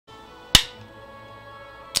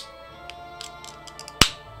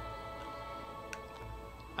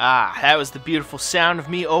Ah, that was the beautiful sound of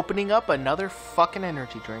me opening up another fucking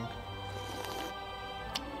energy drink.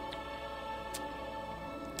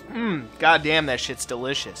 God damn, that shit's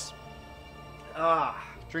delicious.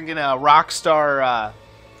 Drinking a Rockstar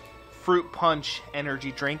fruit punch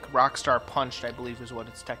energy drink. Rockstar Punched, I believe is what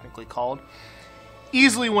it's technically called.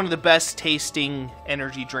 Easily one of the best tasting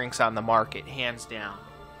energy drinks on the market, hands down.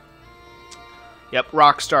 Yep,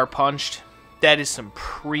 Rockstar Punched. That is some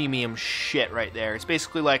premium shit right there. It's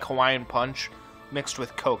basically like Hawaiian Punch mixed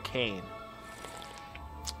with cocaine.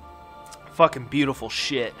 Fucking beautiful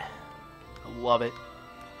shit. I love it.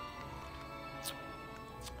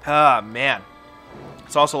 Ah, man.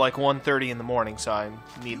 It's also like 1:30 in the morning, so I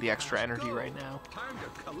need the extra energy right now.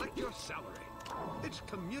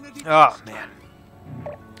 Oh, man.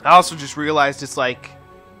 I also just realized it's like...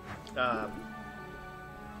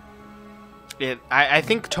 I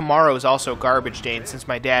think tomorrow is also garbage day, and since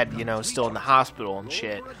my dad, you know, is still in the hospital and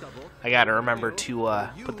shit, I gotta remember to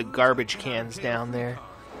put the garbage cans down there.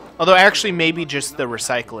 Although, actually, maybe just the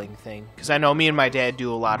recycling thing. Because I know me and my dad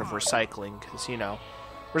do a lot of recycling, because, you know,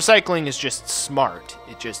 recycling is just smart.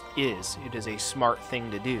 It just is. It is a smart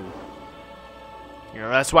thing to do. You know,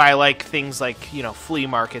 that's why I like things like, you know, flea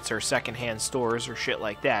markets or secondhand stores or shit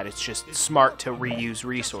like that. It's just smart to reuse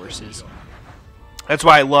resources. That's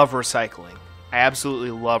why I love recycling. I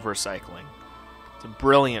absolutely love recycling. It's a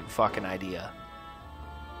brilliant fucking idea.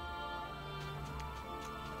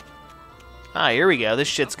 Ah, here we go. This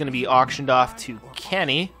shit's gonna be auctioned off to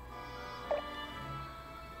Kenny.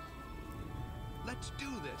 Let's do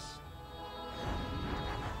this.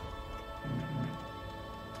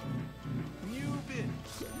 New bid.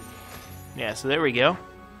 Yeah, so there we go.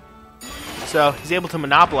 So he's able to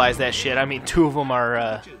monopolize that shit. I mean, two of them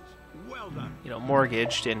are, you know,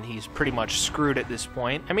 mortgaged, and he's pretty much screwed at this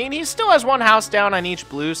point. I mean, he still has one house down on each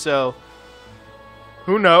blue, so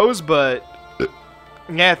who knows, but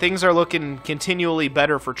yeah, things are looking continually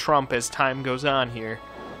better for Trump as time goes on here.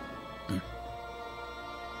 The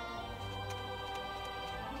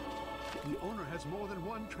owner has more than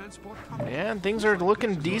one transport company. Yeah, and things are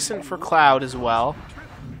looking decent for Cloud as well.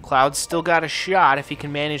 Cloud's still got a shot if he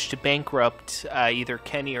can manage to bankrupt either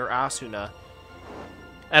Kenny or Asuna.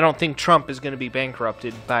 I don't think Trump is going to be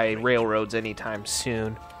bankrupted by railroads anytime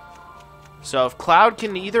soon. So if Cloud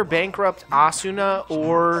can either bankrupt Asuna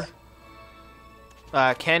or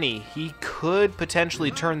Kenny, he could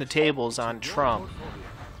potentially turn the tables on Trump.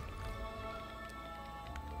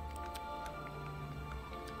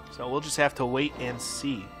 So we'll just have to wait and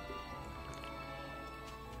see.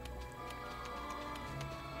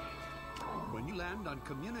 When you land on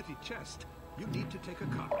Community Chest, you need to take a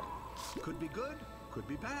card. Could be good, could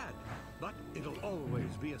be bad, but it'll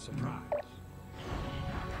always be a surprise.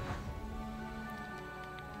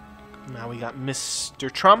 Now we got Mr.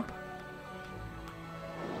 Trump.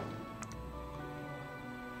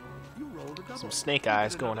 Some snake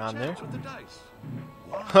eyes going on there.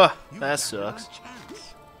 Huh, that sucks.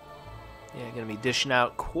 Yeah, gonna be dishing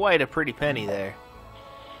out quite a pretty penny there.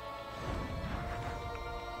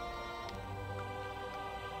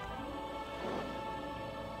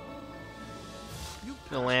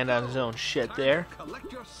 Gonna land on his own shit there.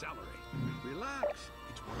 Collect your salary. Relax.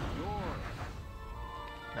 It's one of yours.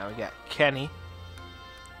 Now we got Kenny.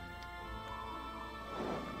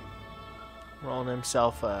 Rolling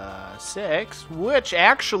himself a 6, which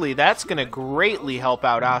actually that's going to greatly help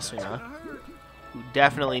out Asuna, who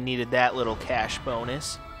definitely needed that little cash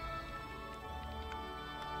bonus.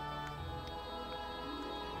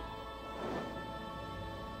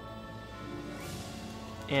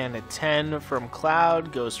 And a 10 from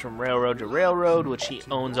Cloud goes from railroad to railroad, which he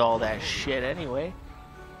owns all that shit anyway.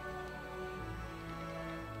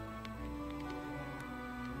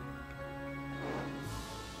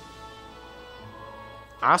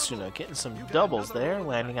 Asuna getting some doubles there,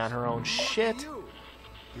 landing on her own shit.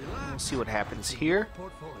 We'll see what happens here.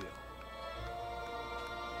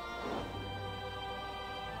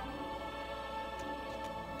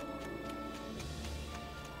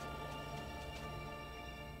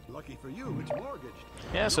 Lucky for you, it's mortgaged.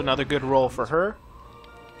 Yeah, so another good roll for her.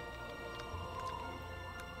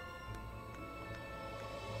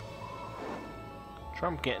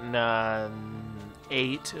 Trump getting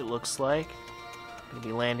 8, it looks like. Gonna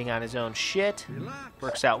be landing on his own shit.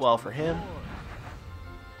 Works out well for him.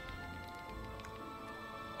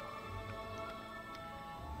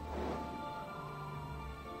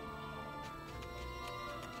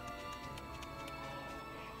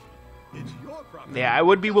 Yeah, I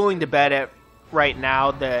would be willing to bet at right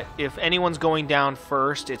now that if anyone's going down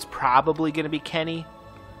first, it's probably going to be Kenny.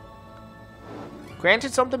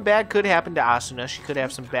 Granted, something bad could happen to Asuna. She could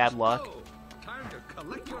have some bad luck. Time to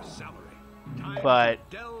collect your salary. But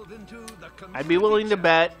Delve into the I'd be willing to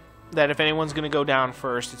bet that if anyone's going to go down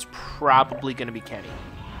first, it's probably going to be Kenny.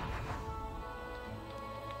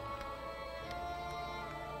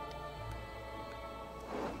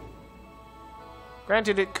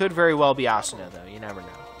 Granted, it could very well be Asuna, though. You never know.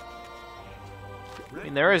 I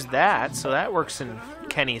mean, there is that, so that works in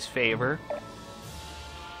Kenny's favor.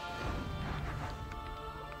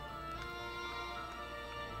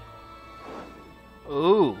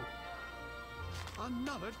 Ooh.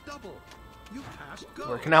 Another double. You passed go.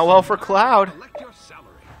 Working out well for Cloud. Collect your salary.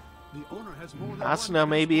 The owner has more than Asuna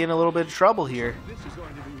may be in a little bit of trouble here. This is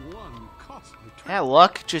going to be one costly trip. Yeah,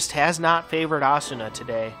 luck just has not favored Asuna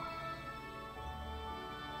today.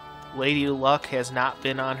 Lady Luck has not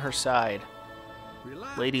been on her side.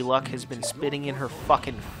 Relax. Lady Luck has been spitting in her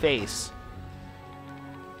fucking face.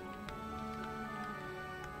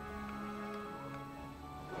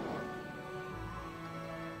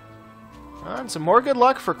 And some more good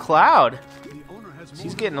luck for Cloud. The owner has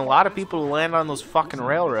He's more getting a lot of people to land on those fucking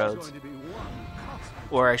railroads. going to be one costly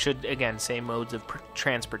Or I should, again, say modes of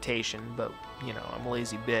transportation, but, you know, I'm a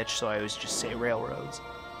lazy bitch, so I always just say railroads.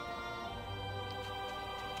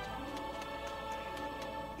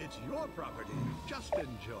 It's your property. Just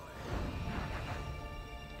enjoy.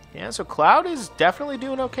 Yeah, so Cloud is definitely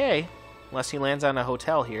doing okay. Unless he lands on a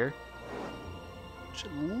hotel here. Which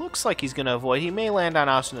it looks like he's going to avoid. He may land on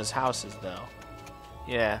Asuna's houses, though.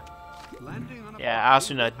 Yeah. Landing on a Yeah,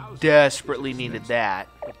 property Asuna with houses desperately is needed expensive. that.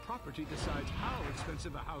 The property decides how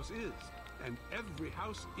expensive a house is, and every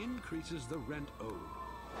house increases the rent owed.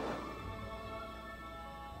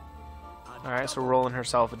 Alright, so rolling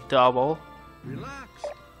herself a double. Relax.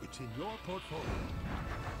 It's in your portfolio.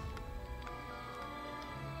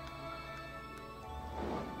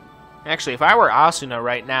 Actually, if I were Asuna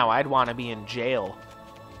right now, I'd want to be in jail.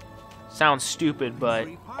 Sounds stupid, but,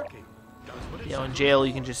 Free parking. Does what it you know, in says. jail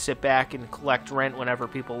you can just sit back and collect rent whenever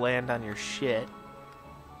people land on your shit.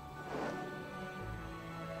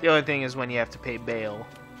 The only thing is when you have to pay bail.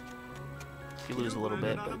 You lose a little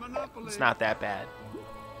bit, but it's not that bad.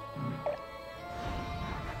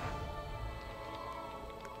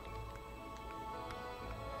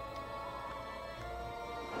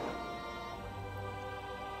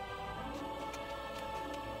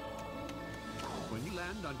 When you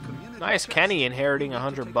land on community Nice, chest, Kenny inheriting you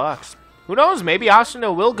need to take $100. Who knows? Maybe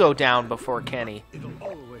Asuna will go down before Kenny. It'll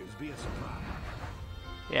always be a surprise.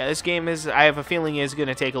 Yeah, this game is, I have a feeling, is going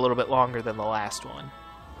to take a little bit longer than the last one.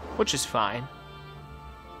 Which is fine.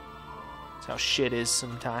 That's how shit is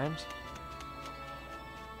sometimes.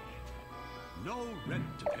 No rent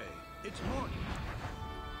to pay. It's mortgage.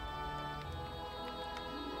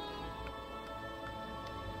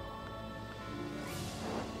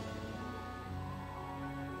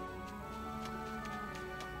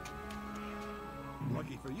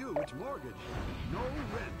 Lucky for you, it's mortgage. No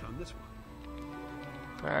rent on this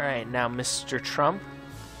one. Alright, now Mr. Trump.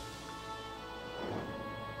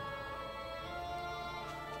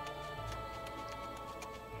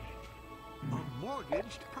 A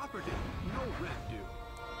mortgaged property. No rent due.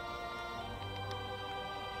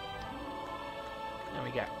 Now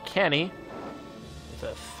we got Kenny with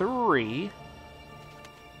a 3.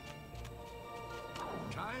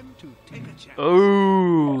 Time to take a chance.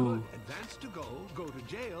 Ooh, Advance to go to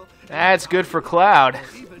jail. that's good for Cloud.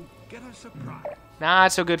 Or even get a surprise.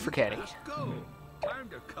 Not so good for Kenny. Let's go. Time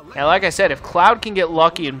to collect. Now, like I said, if Cloud can get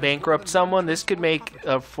lucky and bankrupt someone, this could make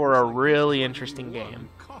for a really interesting game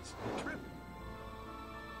Costly trip.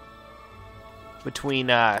 between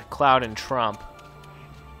Cloud and Trump.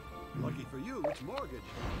 Lucky for you, it's mortgage.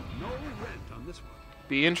 No rent on this one.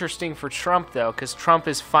 Be interesting for Trump, though, because Trump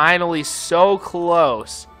is finally so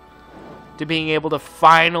close to being able to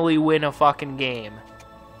finally win a fucking game.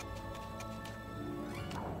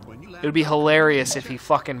 When you land It would be hilarious if he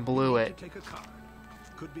fucking blew you it. take a card.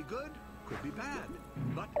 Could be good, could be bad,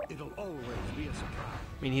 but it'll always be a surprise.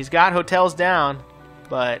 I mean, he's got hotels down,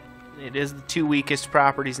 but it is the 2 weakest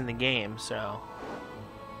properties in the game, so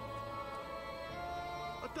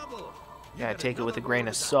A double. You gotta get take it with a another grain roll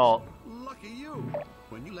of the salt. dice. Lucky you.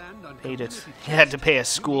 When you land on Paid it. community He had to chest, pay a you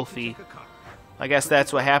school need to fee. take a card. I guess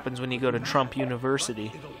that's what happens when you go to Trump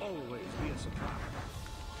University. It'll always be a surprise.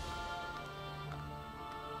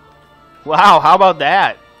 Wow, how about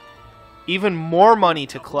that? Even more money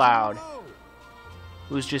to Cloud,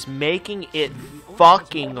 who's just making it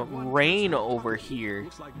fucking rain over here.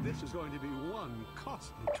 Looks like this is going to be one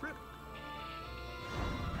costly trip.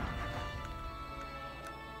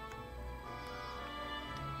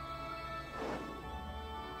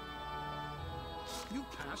 You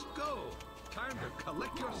passed go. Time to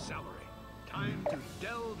collect your salary. Time to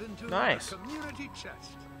delve into Nice. the community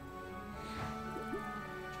chest.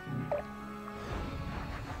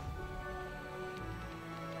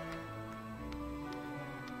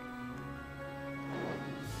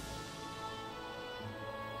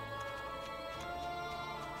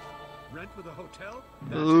 Rent with a hotel?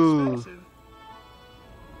 That's Ooh. expensive.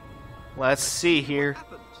 Let's see here.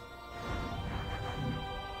 Happens.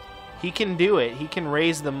 He can do it. He can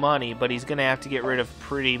raise the money, but he's going to have to get rid of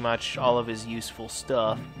pretty much all of his useful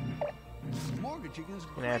stuff. Mortgaging is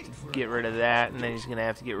Going to have great to for get rid of that, and then he's going to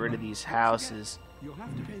have to get rid of these houses. You'll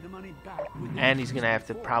have to pay the money back within And he's going to have to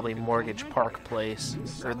 64 probably before mortgage rent Park it. Place, or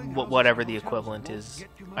Selling whatever the houses and equivalent hotels is,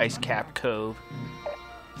 won't get you much Ice money Cap back. Cove.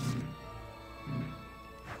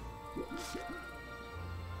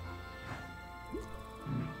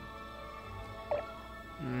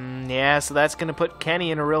 Yeah, so that's going to put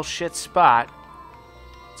Kenny in a real shit spot.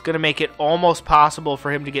 It's going to make it almost possible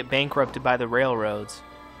for him to get bankrupted by the railroads.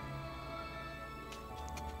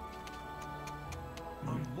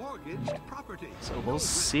 A mortgaged property. So we'll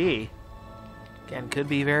see. Again, could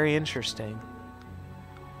be very interesting.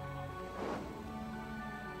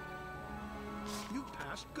 You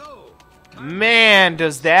passed go. Man,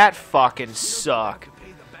 does that fucking suck.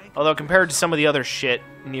 Although compared to some of the other shit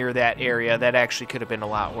near that area, that actually could have been a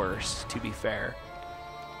lot worse, to be fair.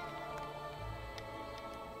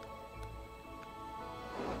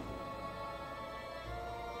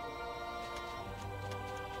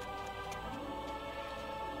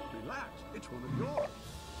 Relax. It's one of yours.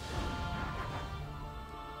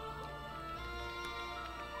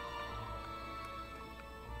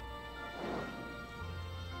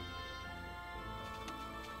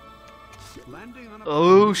 Landing on a Oh,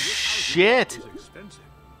 property with shit. houses is expensive.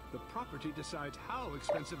 The property decides how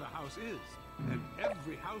expensive a house is, and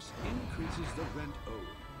every house increases the rent owed.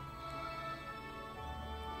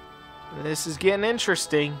 This is getting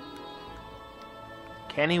interesting.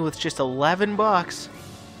 Kenny with just 11 bucks.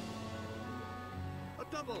 A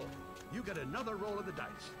double. You get another roll of the dice.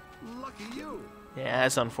 Lucky you. Yeah,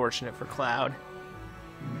 that's unfortunate for Cloud.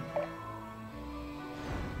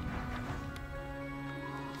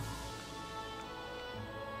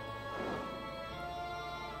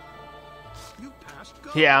 You passed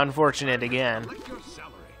go. Yeah, unfortunate again. Collect your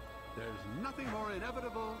salary. There's nothing more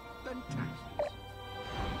inevitable than taxes.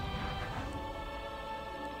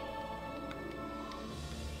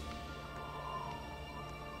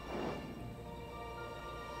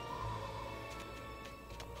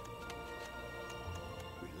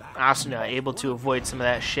 Relax. Asuna able to avoid some of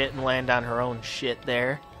that shit and land on her own shit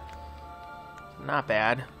there. Not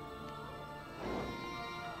bad.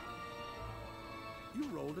 You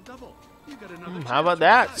rolled a double. You get another How about chance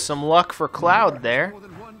that? to dice. Some luck for Cloud there. More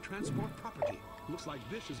than one transport property. Looks like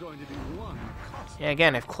this is going to be one cost. Yeah,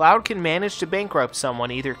 again, if Cloud can manage to bankrupt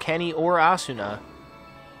someone, either Kenny or Asuna,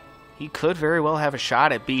 he could very well have a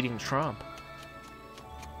shot at beating Trump.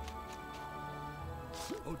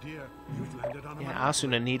 Oh dear, you've landed on a Yeah, money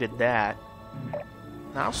Asuna needed that.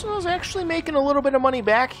 Asuna's actually making a little bit of money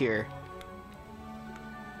back here.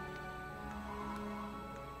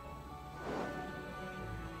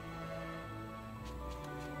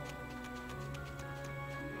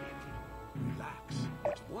 Relax.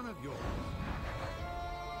 It's one of yours.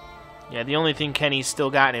 Yeah, the only thing Kenny's still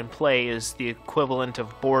got in play is the equivalent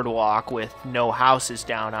of Boardwalk with no houses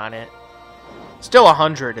down on it. Still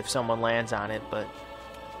 100 if someone lands on it, but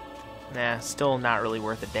nah, still not really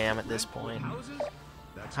worth a damn at this point. Houses?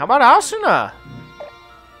 That's How about Asuna?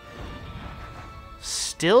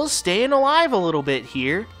 Still staying alive a little bit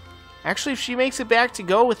here. Actually, if she makes it back to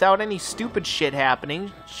go without any stupid shit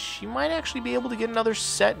happening, she might actually be able to get another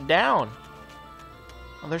set down.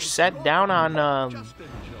 Another set down on just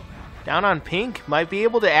enjoy. down on Pink. Might be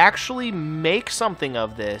able to actually make something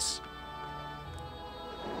of this.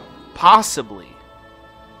 Possibly.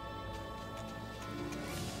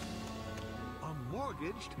 A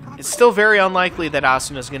mortgaged property. It's still very unlikely that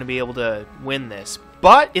Asuna is going to be able to win this,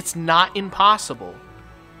 but it's not impossible.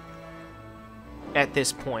 At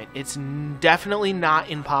this point, it's definitely not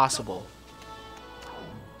impossible.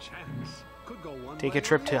 Chance. Could go one Take way a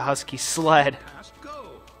trip or to the other. Husky Sled. Passed go.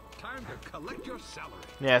 Time to collect your salary.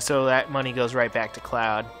 Yeah, so that money goes right back to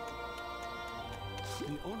Cloud. The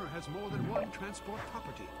owner has more than one transport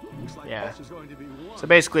property. Looks like Yeah. this is going to be one. So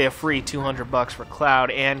basically a free 200 bucks for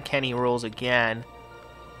Cloud, and Kenny rolls again.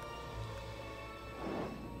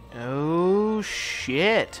 Oh,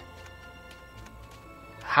 shit.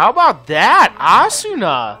 How about that?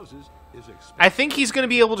 Asuna! Houses, is expensive. I think he's going to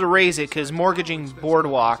be able to raise it because mortgaging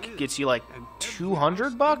Boardwalk gets you like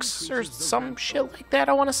 $200 or some shit like that,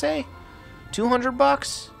 I want to say.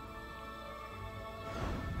 $200?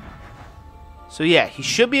 So yeah, he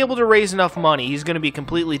should be able to raise enough money. He's going to be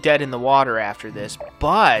completely dead in the water after this,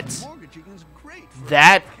 but Mortgaging is great for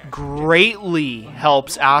that greatly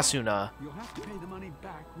helps Asuna. You'll have to pay the money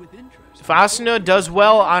back with interest. If Asuna does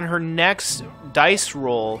well on her next dice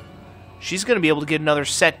roll, she's going to be able to get another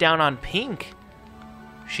set down on pink.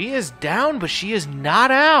 She is down, but she is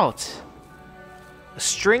not out. A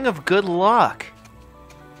string of good luck.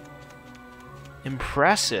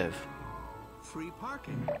 Impressive. Free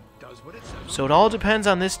parking does what it says. So it all depends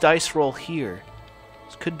on this dice roll here.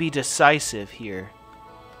 This could be decisive here.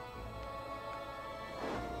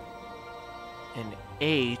 An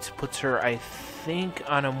 8 puts her, I think,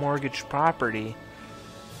 on a mortgaged property.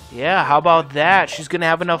 Yeah, how about that? She's going to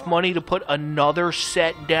have enough money to put another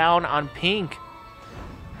set down on pink.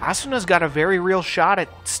 Asuna's got a very real shot at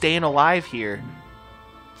staying alive here.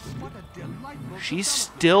 What a delightful She's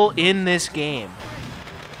still in this game.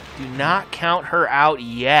 Do not count her out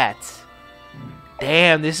yet.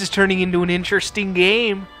 Damn, this is turning into an interesting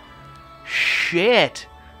game. Shit.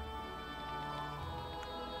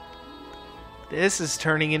 This is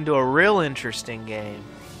turning into a real interesting game.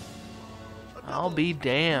 I'll be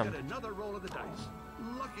damned. Get another roll of the dice.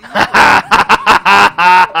 Lucky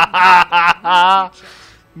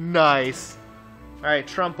Nice. Alright,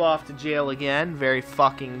 Trump off to jail again. Very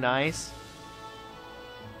fucking nice.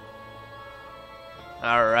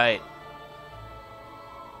 Alright.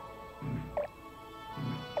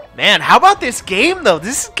 Man, how about this game, though?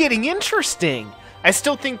 This is getting interesting. I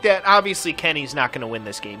still think that, obviously, Kenny's not going to win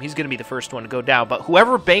this game. He's going to be the first one to go down. But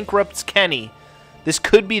whoever bankrupts Kenny, this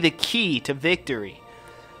could be the key to victory.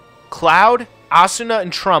 Cloud, Asuna,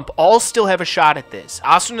 and Trump all still have a shot at this.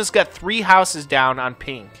 Asuna's got 3 houses down on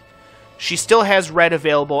pink. She still has red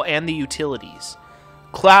available and the utilities.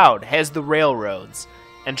 Cloud has the railroads.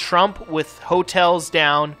 And Trump with hotels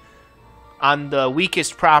down on the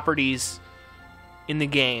weakest properties in the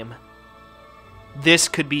game. This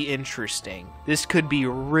could be interesting. This could be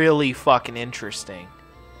really fucking interesting.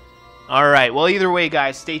 Alright, well either way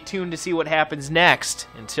guys, stay tuned to see what happens next.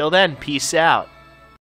 Until then, peace out.